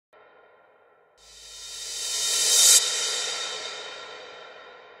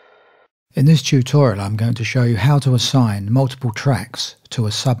In this tutorial I'm going to show you how to assign multiple tracks to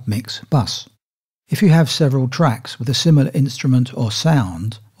a submix bus. If you have several tracks with a similar instrument or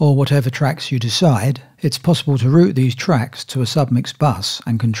sound, or whatever tracks you decide, it's possible to route these tracks to a submix bus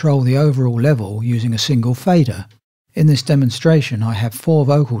and control the overall level using a single fader. In this demonstration I have 4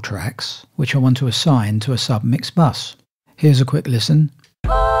 vocal tracks which I want to assign to a submix bus. Here's a quick listen.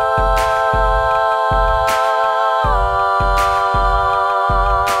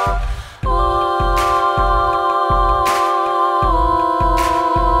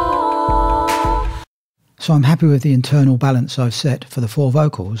 So I'm happy with the internal balance I've set for the 4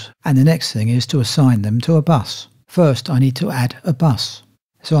 vocals, and the next thing is to assign them to a bus. First I need to add a bus.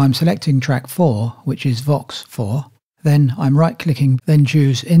 So I'm selecting track 4, which is Vox 4. Then I'm right clicking, then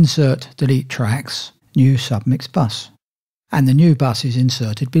choose Insert Delete Tracks, New Submix Bus. And the new bus is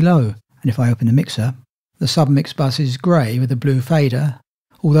inserted below. And if I open the mixer, the submix bus is grey with a blue fader,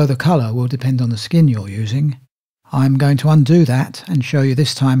 although the colour will depend on the skin you're using. I'm going to undo that and show you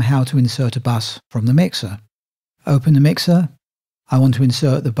this time how to insert a bus from the mixer. Open the mixer. I want to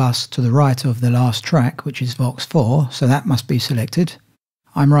insert the bus to the right of the last track, which is Vox 4, so that must be selected.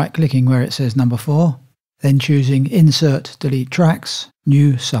 I'm right clicking where it says number 4, then choosing Insert Delete Tracks,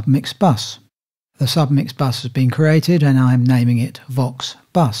 New Submix Bus. The submix bus has been created and I'm naming it Vox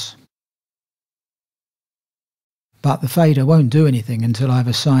Bus. But the fader won't do anything until I've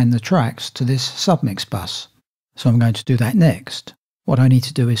assigned the tracks to this submix bus. So I'm going to do that next. What I need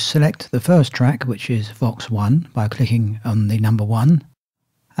to do is select the first track, which is Vox 1, by clicking on the number 1.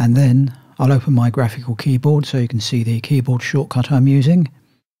 And then I'll open my graphical keyboard so you can see the keyboard shortcut I'm using.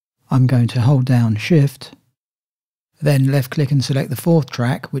 I'm going to hold down Shift, then left click and select the 4th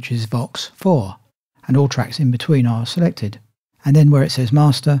track, which is Vox 4. And all tracks in between are selected. And then where it says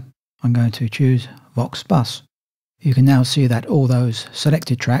Master, I'm going to choose Vox Bus. You can now see that all those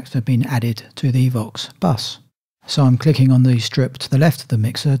selected tracks have been added to the Vox Bus. So I'm clicking on the strip to the left of the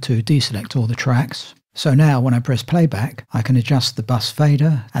mixer to deselect all the tracks. So now when I press playback, I can adjust the bus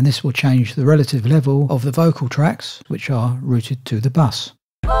fader, and this will change the relative level of the vocal tracks which are routed to the bus.